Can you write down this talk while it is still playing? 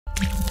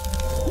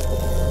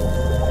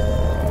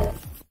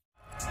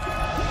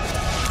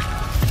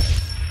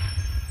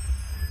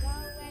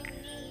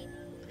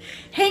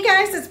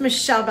guys, it's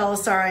Michele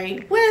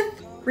Bellisari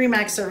with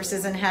Remax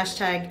Services and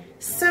hashtag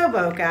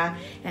SoBoca.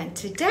 And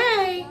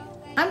today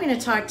I'm going to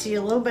talk to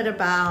you a little bit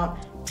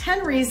about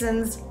 10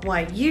 reasons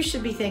why you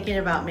should be thinking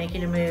about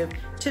making a move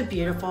to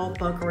beautiful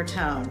Boca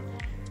Raton.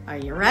 Are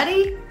you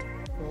ready?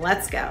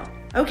 Let's go.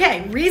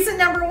 Okay, reason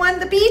number one,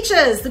 the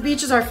beaches. The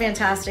beaches are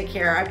fantastic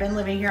here. I've been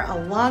living here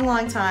a long,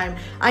 long time.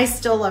 I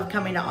still love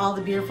coming to all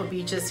the beautiful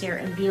beaches here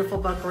in beautiful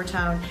Boca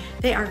Raton.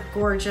 They are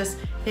gorgeous,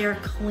 they are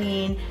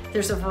clean.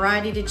 There's a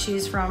variety to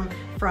choose from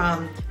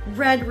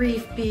Red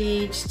Reef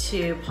Beach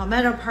to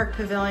Palmetto Park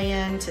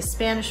Pavilion to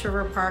Spanish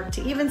River Park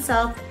to even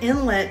South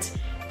Inlet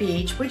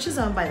Beach, which is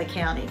owned by the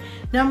county.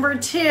 Number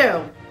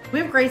two, we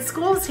have great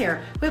schools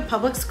here. We have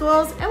public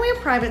schools and we have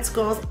private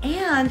schools.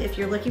 And if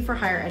you're looking for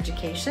higher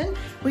education,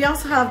 we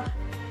also have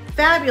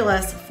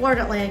fabulous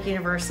Florida Atlantic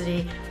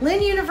University,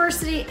 Lynn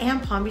University,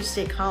 and Palm Beach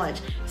State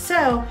College.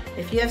 So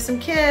if you have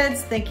some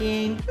kids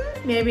thinking,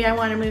 maybe I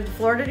want to move to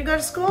Florida to go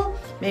to school,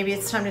 maybe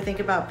it's time to think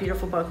about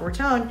beautiful Boca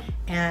Raton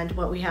and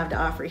what we have to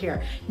offer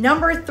here.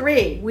 Number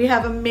three, we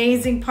have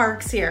amazing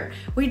parks here.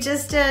 We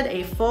just did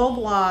a full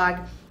blog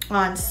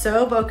on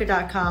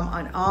soboca.com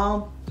on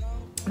all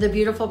the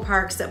beautiful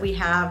parks that we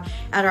have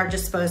at our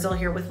disposal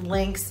here with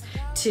links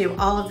to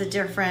all of the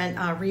different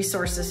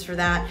resources for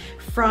that,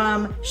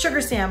 from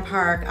Sugar Sand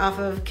Park off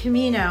of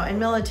Camino and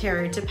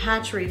Military to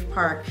Patch Reef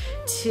Park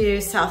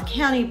to South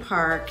County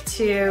Park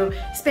to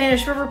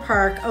Spanish River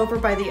Park over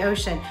by the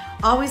ocean.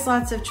 Always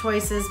lots of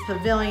choices,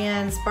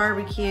 pavilions,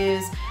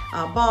 barbecues,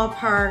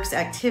 ballparks,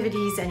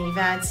 activities and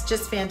events,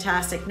 just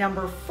fantastic.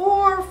 Number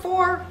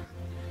four,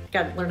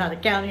 got to learn how to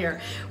count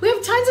here. We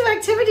have tons of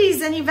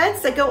activities and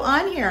events that go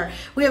on here.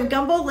 We have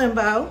Gumbo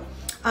Limbo,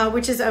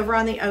 which is over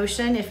on the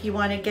ocean if you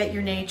want to get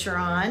your nature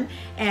on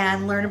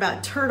and learn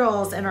about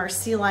turtles and our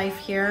sea life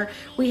here.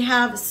 We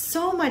have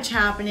so much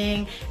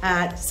happening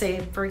at,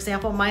 say, for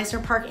example,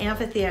 Meisner Park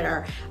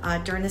Amphitheater.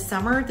 During the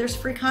summer, there's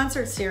free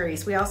concert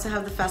series. We also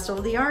have the Festival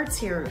of the Arts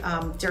here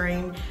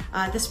during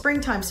the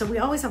springtime. So we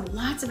always have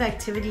lots of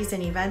activities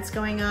and events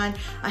going on.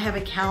 I have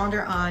a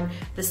calendar on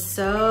the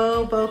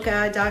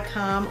soboca.com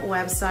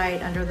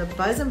website under the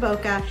Buzz and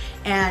Boca,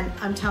 and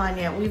I'm telling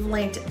you, we've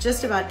linked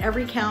just about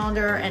every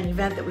calendar and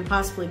event that we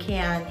possibly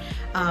can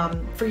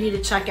for you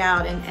to check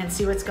out and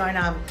see what's going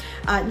on.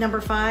 Number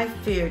five,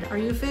 food. Are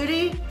you a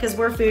foodie? Because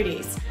we're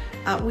foodies.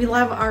 We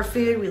love our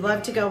food, we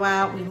love to go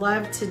out, we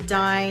love to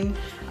dine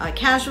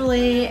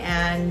casually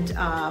and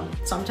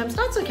sometimes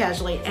not so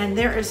casually, and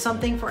there is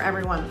something for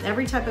everyone.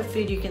 Every type of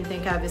food you can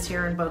think of is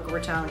here in Boca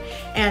Raton,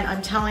 and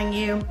I'm telling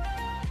you,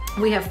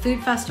 we have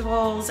food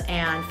festivals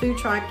and food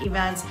truck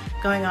events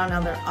going on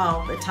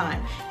all the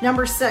time.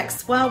 Number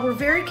six, well, we're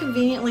very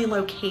conveniently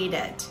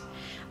located.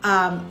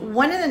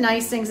 One of the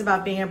nice things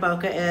about being in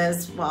Boca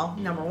is, well,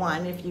 number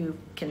one, if you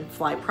can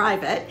fly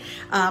private,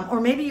 or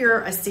maybe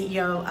you're a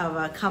CEO of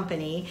a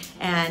company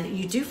and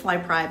you do fly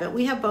private,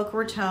 we have Boca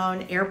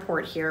Raton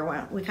Airport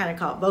here. We kind of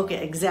call it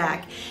Boca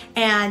Exec,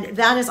 and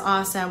that is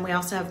awesome. We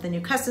also have the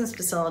new customs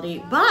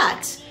facility,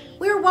 but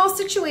we're well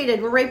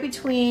situated. We're right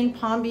between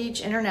Palm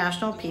Beach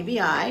International,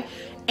 PBI,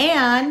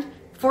 and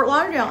Fort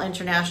Lauderdale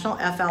International,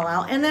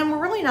 FLL, and then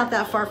we're really not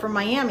that far from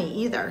Miami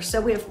either.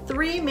 So we have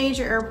three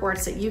major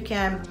airports that you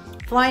can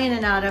fly in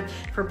and out of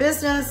for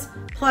business,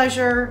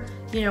 pleasure,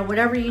 you know,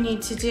 whatever you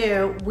need to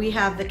do. We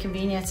have the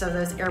convenience of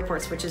those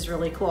airports, which is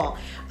really cool.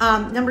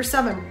 Number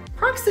seven,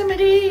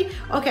 proximity.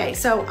 Okay,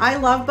 so I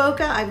love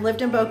Boca. I've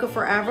lived in Boca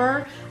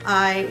forever.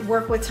 I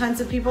work with tons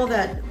of people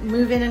that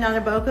move in and out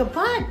of Boca,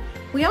 but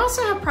we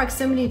also have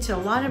proximity to a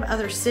lot of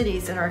other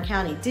cities in our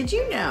county. Did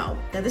you know,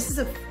 now this is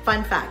a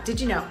fun fact, did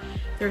you know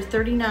there are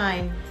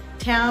 39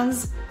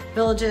 towns,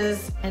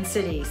 villages, and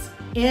cities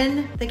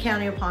in the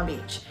county of Palm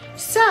Beach?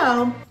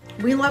 So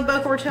we love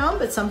Boca Raton,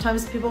 but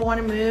sometimes people want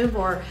to move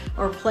or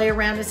play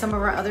around in some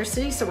of our other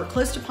cities. So we're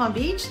close to Palm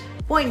Beach,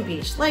 Boynton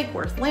Beach, Lake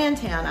Worth,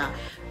 Lantana,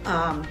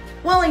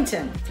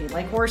 Wellington. If you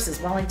like horses,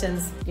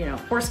 Wellington's, you know,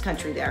 horse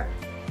country there.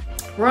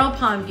 Royal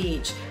Palm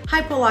Beach,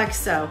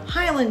 Hypolaxo,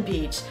 Highland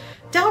Beach,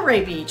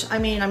 Delray Beach. I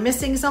mean, I'm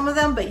missing some of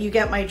them, but you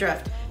get my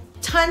drift.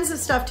 Tons of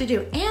stuff to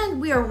do. And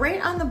we are right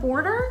on the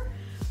border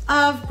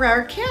of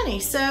Broward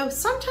County. So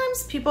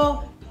sometimes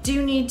people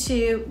do need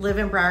to live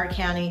in Broward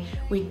County.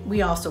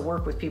 We also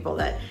work with people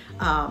that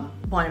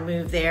want to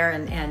move there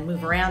and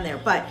move around there.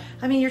 But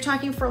I mean, you're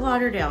talking Fort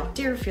Lauderdale,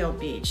 Deerfield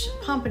Beach,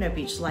 Pompano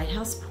Beach,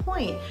 Lighthouse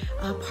Point,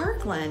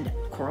 Parkland,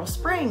 Coral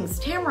Springs,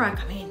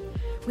 Tamarack. I mean,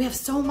 we have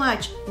so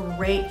much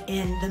right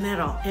in the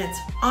middle. It's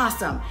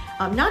awesome.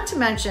 Not to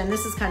mention,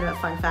 this is kind of a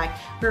fun fact,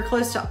 we're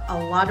close to a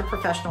lot of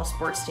professional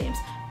sports teams.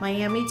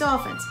 Miami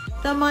Dolphins,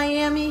 the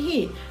Miami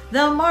Heat, the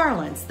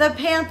Marlins, the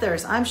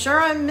Panthers. I'm sure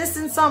I'm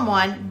missing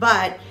someone,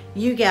 but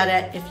you get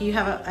it. If you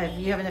have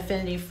an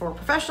affinity for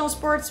professional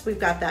sports, we've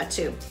got that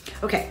too.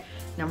 Okay,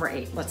 number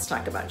eight, let's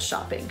talk about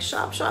shopping.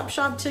 Shop, shop,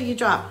 shop till you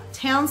drop.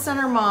 Town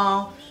Center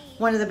Mall,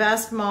 one of the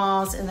best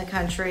malls in the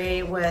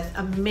country with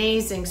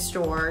amazing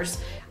stores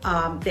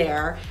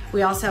there.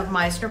 We also have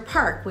Meisner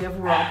Park. We have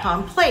Royal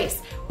Palm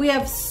Place. We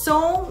have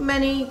so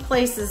many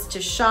places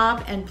to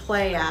shop and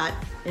play at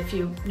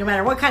no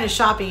matter what kind of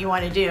shopping you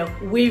want to do,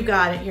 we've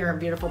got it here in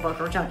beautiful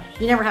Boca Raton.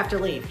 You never have to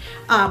leave,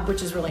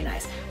 which is really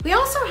nice. We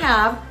also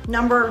have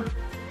number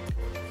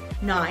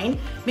 9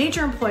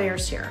 major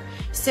employers here.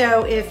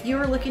 So if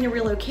you're looking to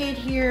relocate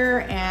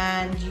here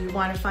and you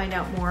want to find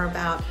out more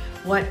about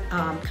what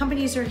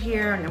companies are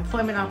here and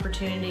employment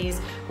opportunities,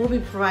 we'll be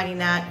providing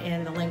that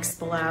in the links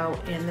below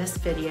in this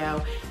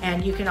video.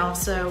 And you can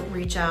also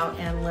reach out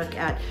and look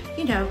at,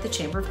 the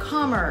Chamber of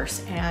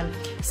Commerce and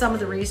some of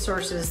the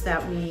resources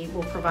that we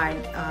will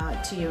provide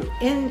to you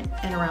in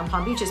and around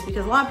Palm Beaches,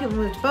 because a lot of people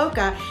move to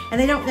Boca and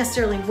they don't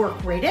necessarily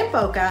work right in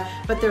Boca,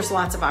 but there's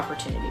lots of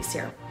opportunities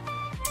here.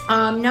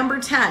 Number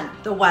 10,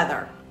 the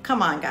weather.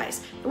 Come on,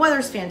 guys. The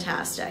weather's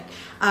fantastic.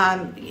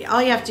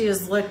 All you have to do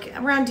is look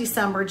around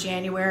December,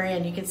 January,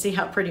 and you can see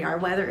how pretty our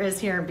weather is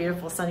here in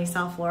beautiful sunny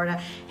South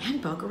Florida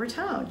and Boca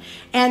Raton.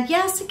 And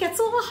yes, it gets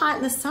a little hot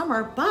in the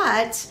summer,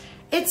 but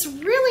it's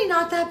really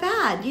not that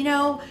bad.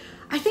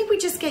 I think we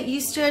just get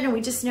used to it, and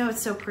we just know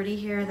it's so pretty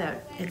here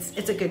that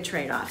it's a good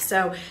trade-off.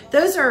 So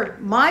those are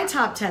my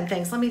top 10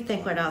 things. Let me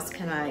think, what else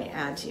can I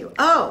add to you?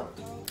 Oh,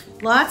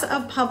 lots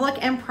of public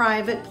and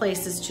private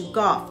places to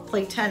golf,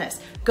 play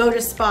tennis, go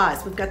to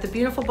spas. We've got the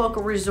beautiful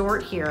Boca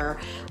Resort here.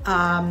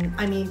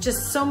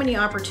 Just so many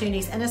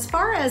opportunities. And as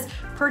far as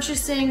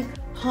purchasing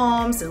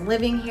homes and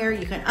living here,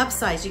 you can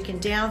upsize, you can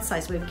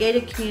downsize. We have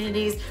gated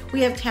communities,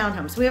 we have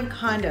townhomes, we have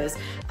condos,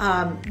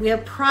 we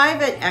have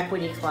private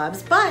equity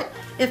clubs. But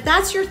if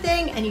that's your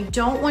thing and you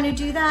don't want to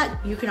do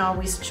that, you can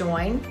always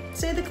join,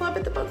 say, the club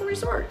at the Boca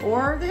Resort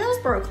or the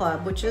Hillsborough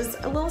Club, which is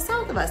a little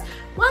south of us.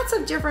 Lots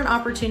of different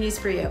opportunities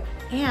for you.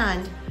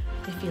 And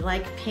if you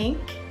like pink,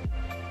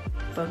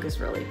 Boca's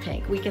really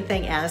pink. We can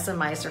thank Addison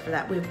Meister for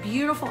that. We have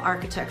beautiful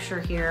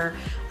architecture here.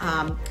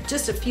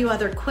 Just a few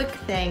other quick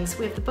things.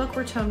 We have the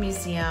Boca Raton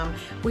Museum.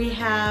 We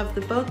have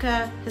the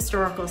Boca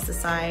Historical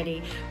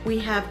Society. We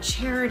have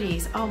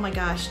charities. Oh my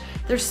gosh,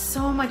 there's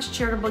so much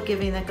charitable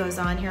giving that goes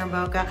on here in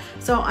Boca.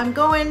 So I'm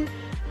going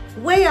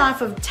way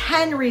off of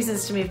 10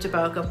 reasons to move to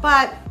Boca,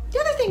 but the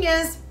other thing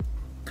is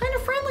kind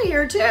of friendly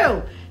here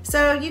too.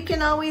 So you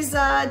can always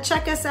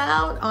check us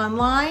out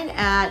online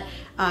at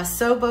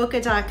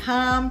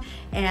soboca.com,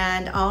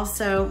 and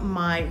also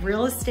my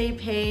real estate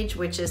page,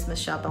 which is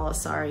Michele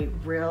Bellisari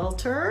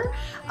Realtor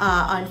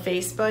on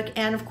Facebook,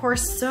 and of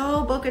course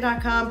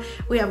soboca.com.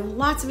 We have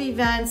lots of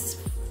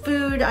events,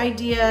 food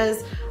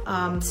ideas,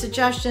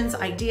 suggestions,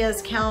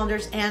 ideas,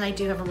 calendars, and I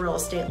do have a real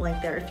estate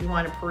link there if you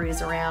want to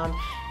peruse around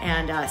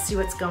and see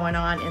what's going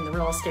on in the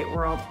real estate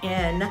world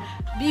in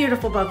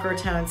beautiful Boca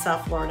Raton,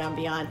 South Florida and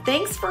beyond.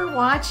 Thanks for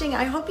watching.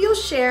 I hope you'll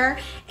share,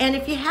 and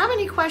if you have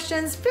any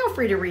questions, feel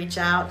free to reach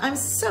out. I'm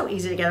so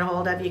easy to get a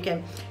hold of. You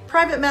can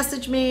private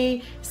message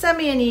me, send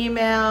me an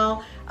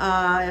email.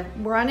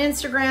 We're on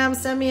Instagram.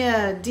 Send me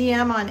a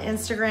DM on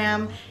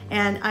Instagram,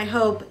 and I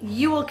hope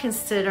you will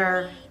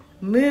consider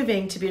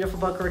moving to beautiful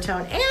Boca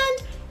Raton.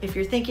 And if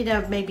you're thinking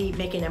of maybe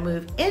making a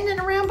move in and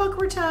around Boca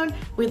Raton,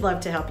 we'd love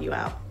to help you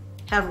out.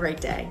 Have a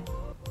great day.